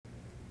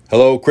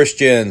Hello,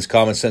 Christians.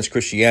 Common Sense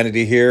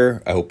Christianity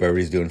here. I hope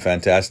everybody's doing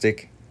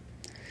fantastic.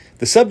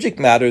 The subject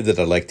matter that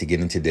I'd like to get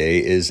in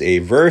today is a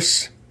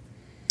verse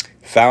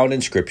found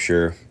in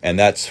Scripture, and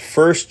that's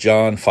 1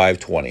 John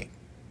 5:20.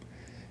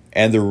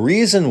 And the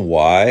reason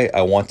why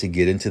I want to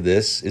get into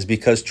this is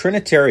because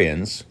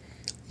Trinitarians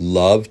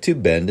love to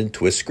bend and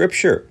twist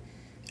Scripture.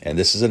 And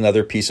this is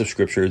another piece of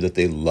Scripture that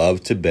they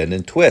love to bend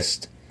and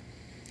twist.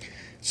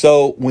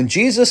 So when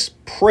Jesus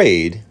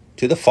prayed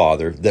to the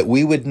Father that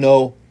we would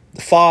know the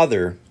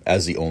Father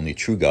as the only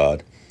true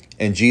God,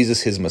 and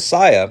Jesus his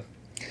Messiah,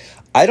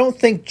 I don't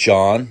think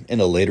John, in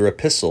a later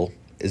epistle,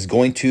 is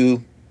going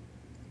to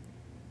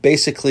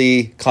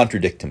basically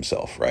contradict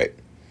himself, right?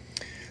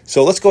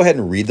 So let's go ahead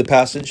and read the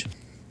passage,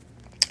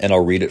 and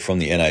I'll read it from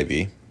the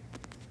NIV.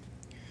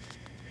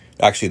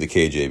 Actually, the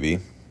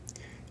KJV.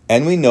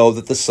 And we know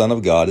that the Son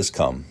of God is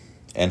come,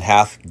 and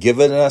hath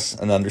given us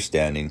an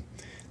understanding,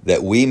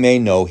 that we may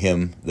know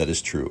him that is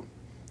true.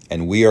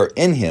 And we are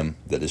in him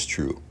that is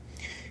true,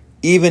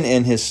 even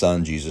in his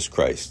Son, Jesus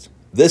Christ.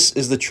 This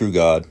is the true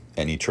God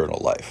and eternal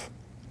life.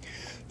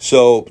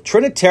 So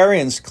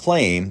Trinitarians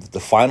claim that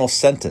the final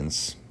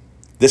sentence,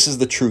 this is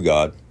the true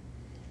God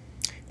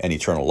and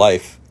eternal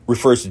life,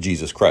 refers to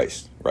Jesus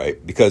Christ,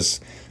 right? Because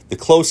the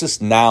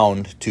closest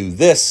noun to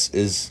this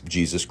is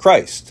Jesus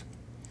Christ.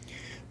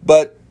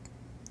 But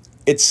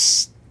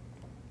it's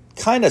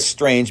kind of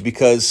strange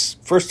because,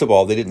 first of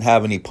all, they didn't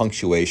have any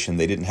punctuation.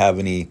 They didn't have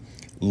any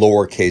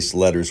lowercase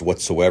letters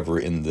whatsoever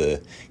in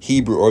the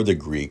Hebrew or the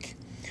Greek.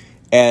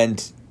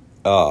 And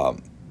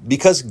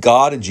because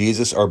God and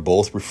Jesus are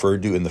both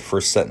referred to in the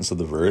first sentence of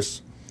the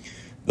verse,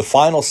 the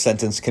final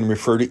sentence can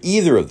refer to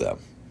either of them,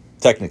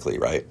 technically,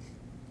 right?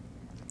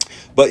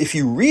 But if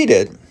you read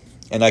it,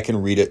 and I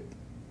can read it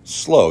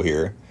slow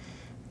here,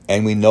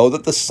 and we know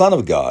that the Son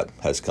of God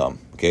has come,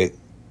 okay?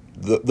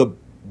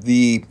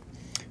 The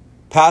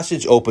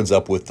passage opens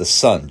up with the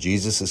Son.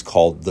 Jesus is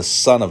called the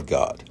Son of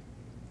God.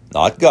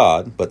 Not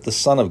God, but the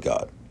Son of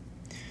God.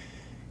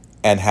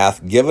 And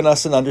hath given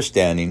us an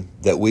understanding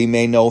that we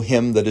may know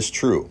him that is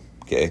true.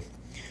 Okay?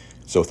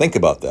 So think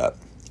about that.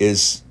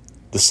 Is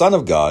the Son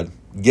of God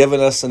given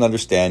us an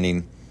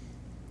understanding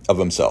of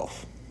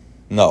himself?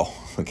 No.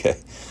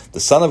 Okay? The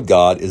Son of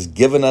God is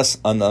given us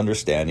an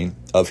understanding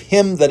of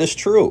him that is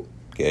true.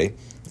 Okay?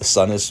 The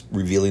Son is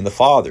revealing the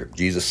Father.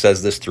 Jesus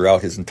says this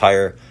throughout his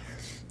entire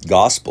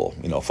gospel.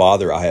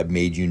 Father, I have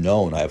made you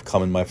known. I have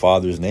come in my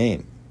Father's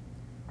name.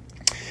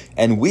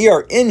 And we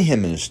are in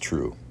him and is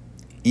true,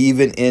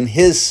 even in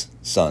his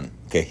Son.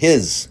 Okay,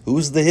 his.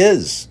 Who's the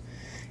his?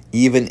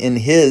 Even in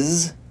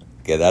his,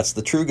 okay, that's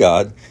the true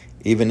God,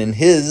 even in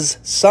his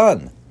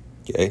Son.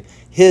 Okay,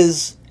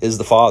 his is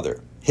the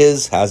Father.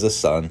 His has a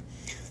Son.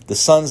 The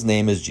Son's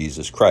name is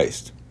Jesus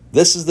Christ.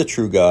 This is the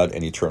true God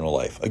and eternal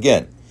life.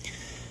 Again,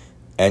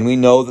 and we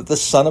know that the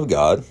Son of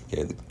God,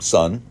 okay, the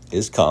Son,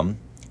 is come,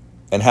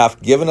 and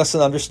hath given us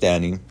an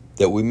understanding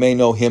that we may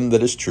know him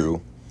that is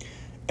true,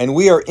 and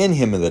we are in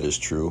him that is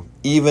true,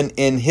 even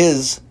in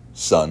his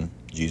Son,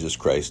 Jesus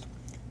Christ.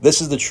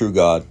 This is the true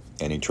God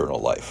and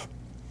eternal life.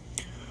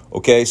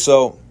 Okay,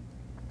 so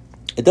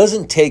it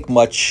doesn't take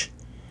much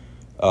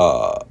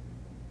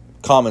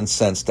common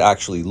sense to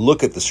actually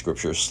look at the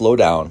Scripture, slow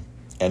down,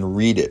 and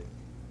read it.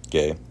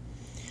 Okay?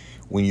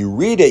 When you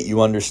read it,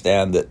 you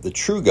understand that the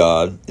true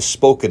God is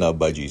spoken of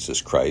by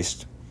Jesus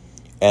Christ,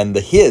 and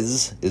the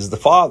his is the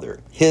Father.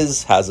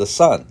 His has a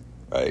Son,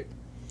 right?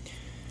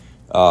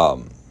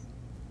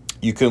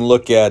 You can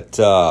look at,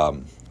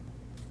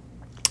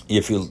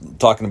 if you're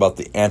talking about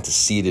the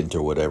antecedent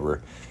or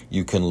whatever,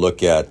 you can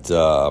look at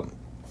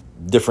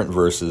different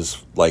verses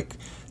like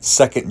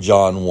 2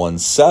 John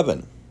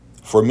 1:7.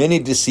 For many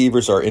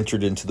deceivers are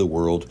entered into the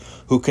world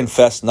who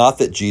confess not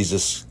that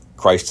Jesus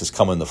Christ has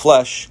come in the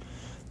flesh.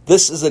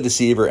 This is a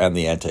deceiver and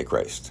the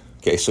Antichrist.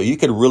 Okay, so you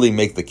can really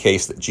make the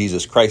case that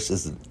Jesus Christ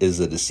is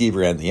a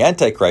deceiver and the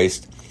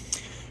Antichrist,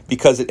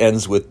 because it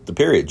ends with the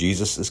period.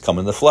 Jesus is come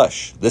in the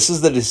flesh. This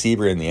is the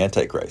deceiver and the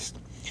Antichrist.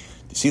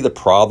 You see the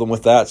problem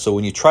with that? So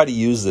when you try to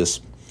use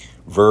this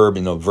verb,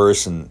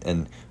 verse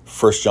in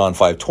 1 John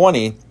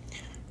 5:20,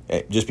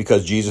 just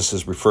because Jesus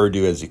is referred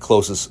to as the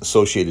closest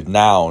associated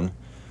noun,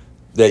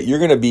 that you're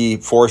going to be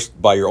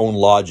forced by your own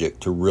logic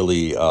to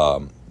really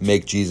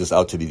make Jesus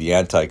out to be the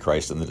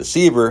Antichrist and the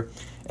deceiver.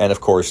 And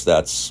of course,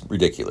 that's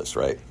ridiculous,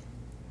 right?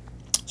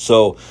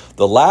 So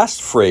the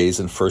last phrase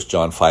in 1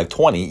 John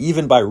 5:20,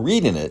 even by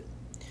reading it,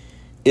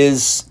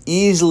 is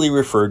easily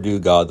referred to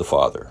God the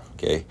Father,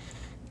 okay?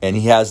 And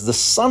he has the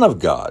Son of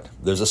God.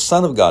 There's a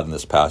Son of God in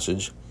this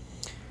passage.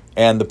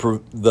 And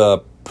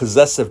the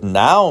possessive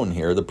noun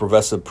here, the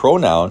possessive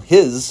pronoun,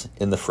 his,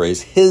 in the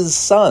phrase, his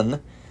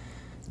Son,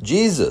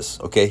 Jesus,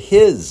 okay,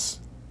 his.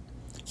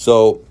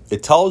 So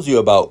it tells you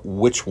about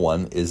which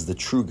one is the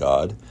true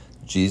God.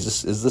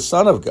 Jesus is the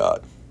Son of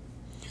God.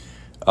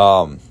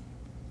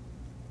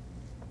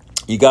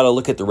 You got to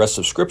look at the rest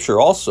of Scripture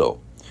also.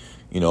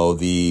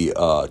 The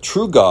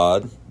true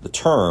God, the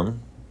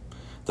term,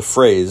 the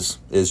phrase,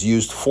 is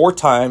used 4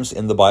 times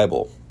in the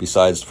Bible,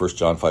 besides 1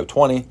 John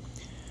 5:20.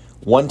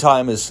 One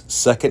time is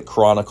 2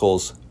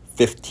 Chronicles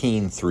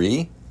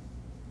 15:3,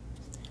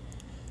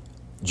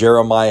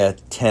 Jeremiah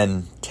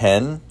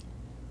 10:10,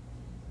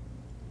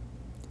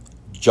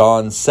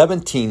 John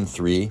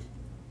 17:3,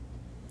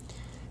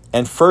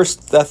 and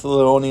 1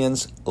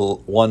 Thessalonians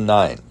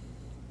 1:9.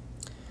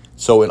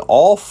 So in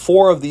all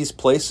four of these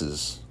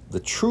places, the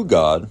true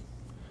God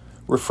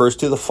refers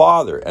to the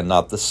Father and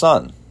not the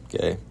Son.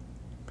 Okay?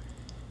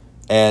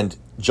 And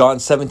John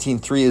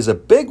 17:3 is a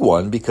big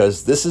one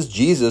because this is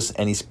Jesus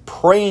and he's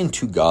praying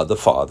to God the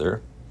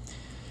Father,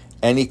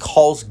 and he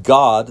calls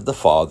God the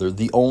Father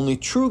the only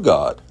true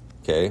God.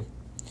 Okay?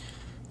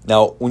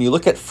 Now, when you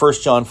look at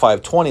 1 John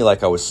 5:20,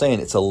 like I was saying,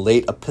 it's a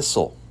late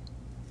epistle.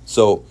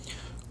 So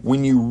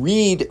when you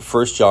read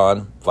 1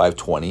 John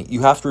 5:20,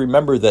 you have to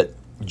remember that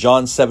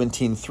John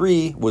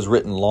 17:3 was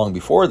written long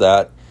before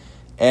that,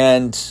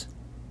 and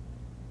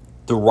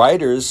the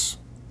writers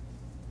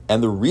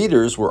and the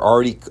readers were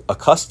already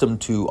accustomed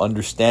to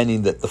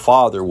understanding that the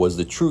Father was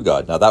the true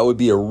God. Now, that would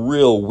be a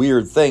real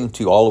weird thing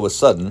to all of a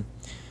sudden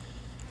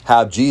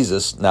have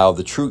Jesus now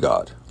the true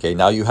God. Okay,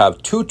 now you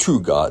have two true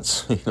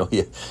gods.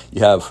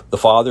 You have the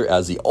Father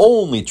as the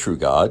only true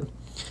God,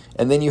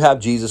 and then you have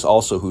Jesus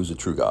also who's the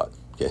true God.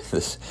 Okay,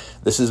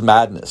 this is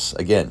madness.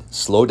 Again,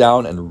 slow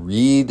down and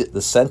read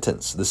the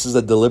sentence. This is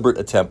a deliberate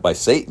attempt by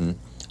Satan,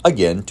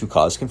 again, to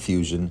cause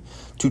confusion,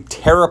 to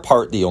tear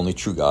apart the only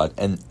true God,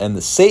 and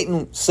the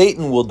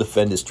Satan will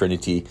defend his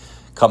Trinity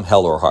come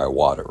hell or high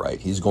water,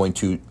 right? He's going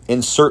to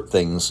insert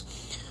things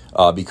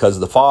because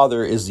the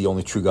Father is the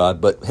only true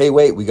God, but hey,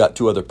 wait, we got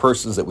two other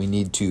persons that we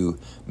need to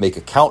make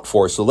account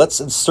for, so let's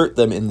insert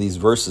them in these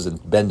verses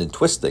and bend and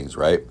twist things,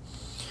 right?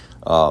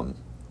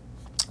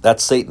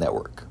 That's Satan at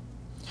work.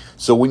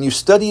 So when you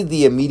study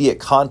the immediate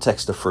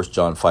context of 1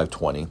 John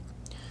 5:20,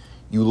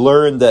 you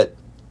learn that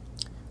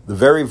the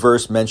very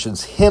verse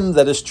mentions him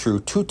that is true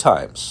 2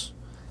 times,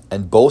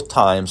 and both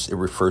times it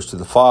refers to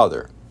the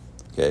Father.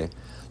 Okay?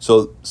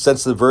 So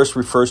since the verse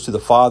refers to the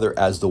Father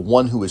as the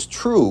one who is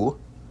true,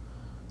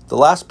 the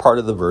last part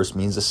of the verse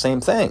means the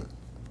same thing.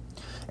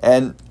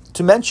 And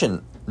to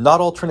mention, not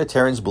all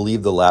Trinitarians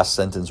believe the last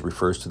sentence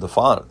refers to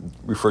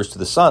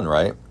the Son,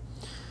 right?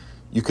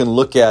 You can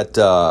look at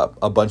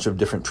a bunch of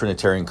different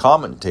Trinitarian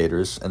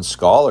commentators and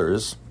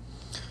scholars,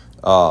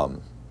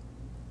 and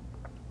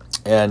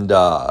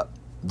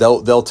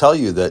they'll tell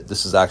you that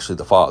this is actually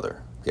the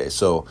Father. Okay,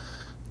 so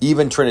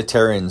even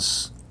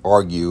Trinitarians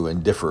argue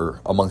and differ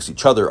amongst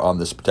each other on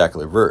this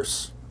particular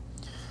verse.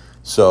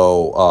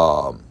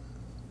 So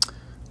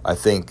I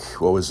think,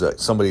 what was that?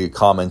 Somebody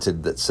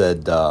commented that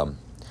said,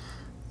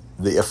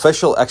 the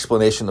official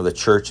explanation of the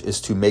church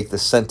is to make the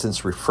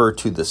sentence refer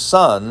to the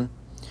Son,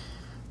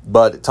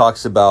 but it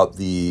talks about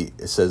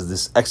it says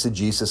this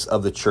exegesis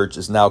of the church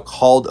is now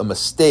called a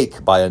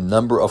mistake by a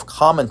number of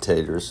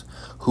commentators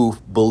who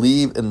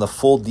believe in the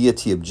full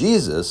deity of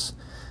Jesus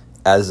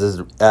as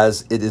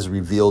it is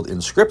revealed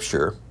in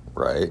Scripture,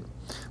 right?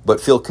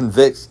 But feel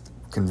convinced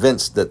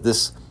that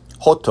this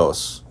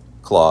hotos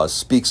clause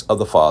speaks of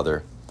the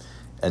Father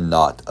and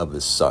not of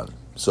his Son.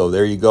 So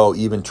there you go.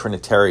 Even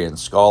Trinitarian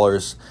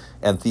scholars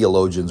and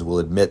theologians will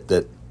admit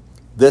that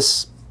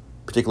this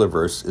particular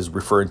verse is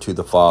referring to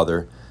the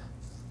Father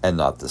and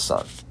not the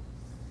Son.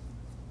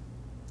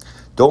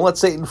 Don't let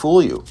Satan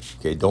fool you.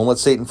 Okay, don't let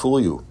Satan fool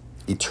you.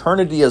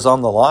 Eternity is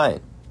on the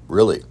line,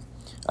 really.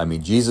 I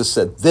mean, Jesus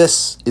said,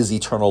 this is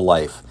eternal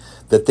life,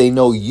 that they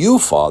know you,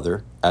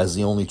 Father, as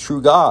the only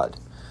true God.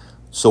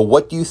 So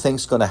what do you think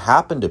is going to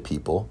happen to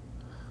people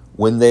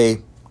when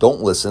they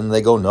don't listen?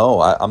 They go, no,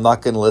 I'm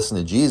not going to listen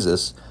to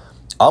Jesus.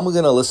 I'm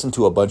going to listen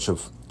to a bunch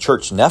of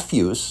church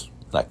nephews.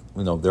 Like,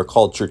 they're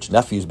called church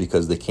nephews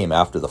because they came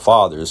after the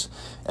fathers,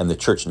 and the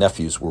church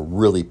nephews were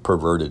really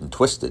perverted and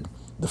twisted.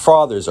 The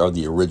fathers are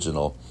the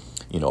original,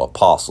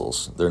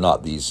 apostles. They're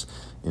not these,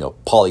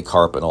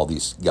 Polycarp and all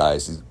these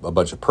guys, a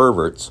bunch of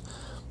perverts.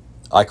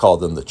 I call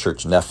them the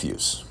church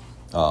nephews.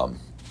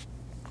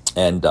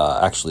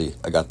 Actually,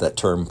 I got that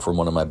term from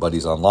one of my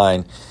buddies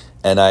online,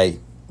 and I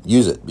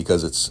use it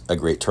because it's a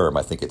great term.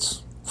 I think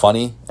it's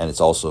funny, and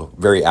it's also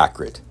very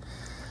accurate.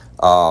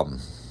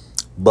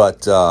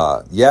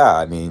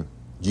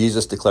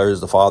 Jesus declares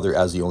the Father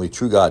as the only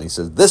true God. He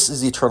says, this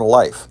is eternal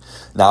life.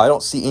 Now, I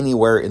don't see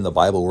anywhere in the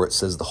Bible where it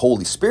says the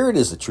Holy Spirit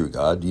is the true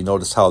God. Do you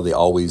notice how they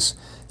always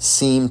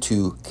seem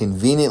to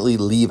conveniently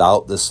leave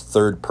out this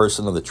third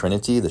person of the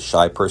Trinity, the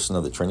shy person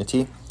of the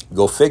Trinity?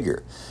 Go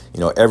figure.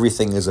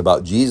 Everything is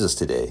about Jesus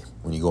today.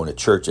 When you go into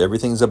church,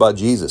 everything's about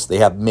Jesus. They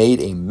have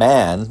made a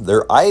man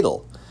their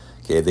idol.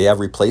 Okay, they have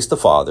replaced the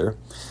Father,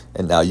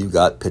 and now you've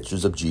got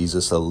pictures of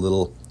Jesus, a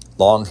little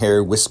long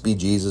hair, wispy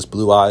Jesus,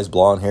 blue eyes,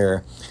 blonde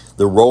hair,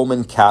 the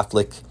Roman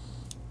Catholic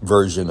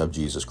version of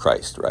Jesus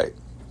Christ, right?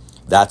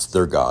 That's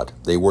their God.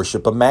 They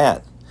worship a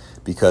man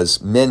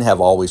because men have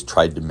always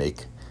tried to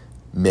make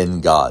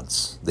men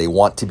gods. They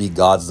want to be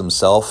gods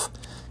themselves.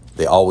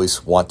 They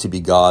always want to be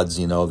gods.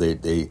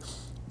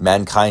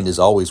 Mankind has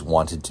always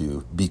wanted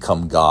to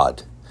become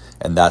God,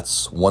 and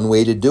that's one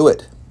way to do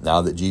it.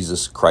 Now that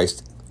Jesus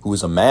Christ, who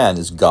is a man,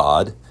 is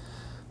God,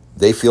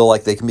 they feel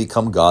like they can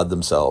become God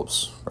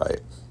themselves, right?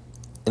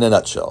 In a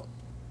nutshell.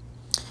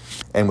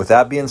 And with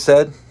that being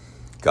said,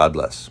 God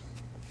bless.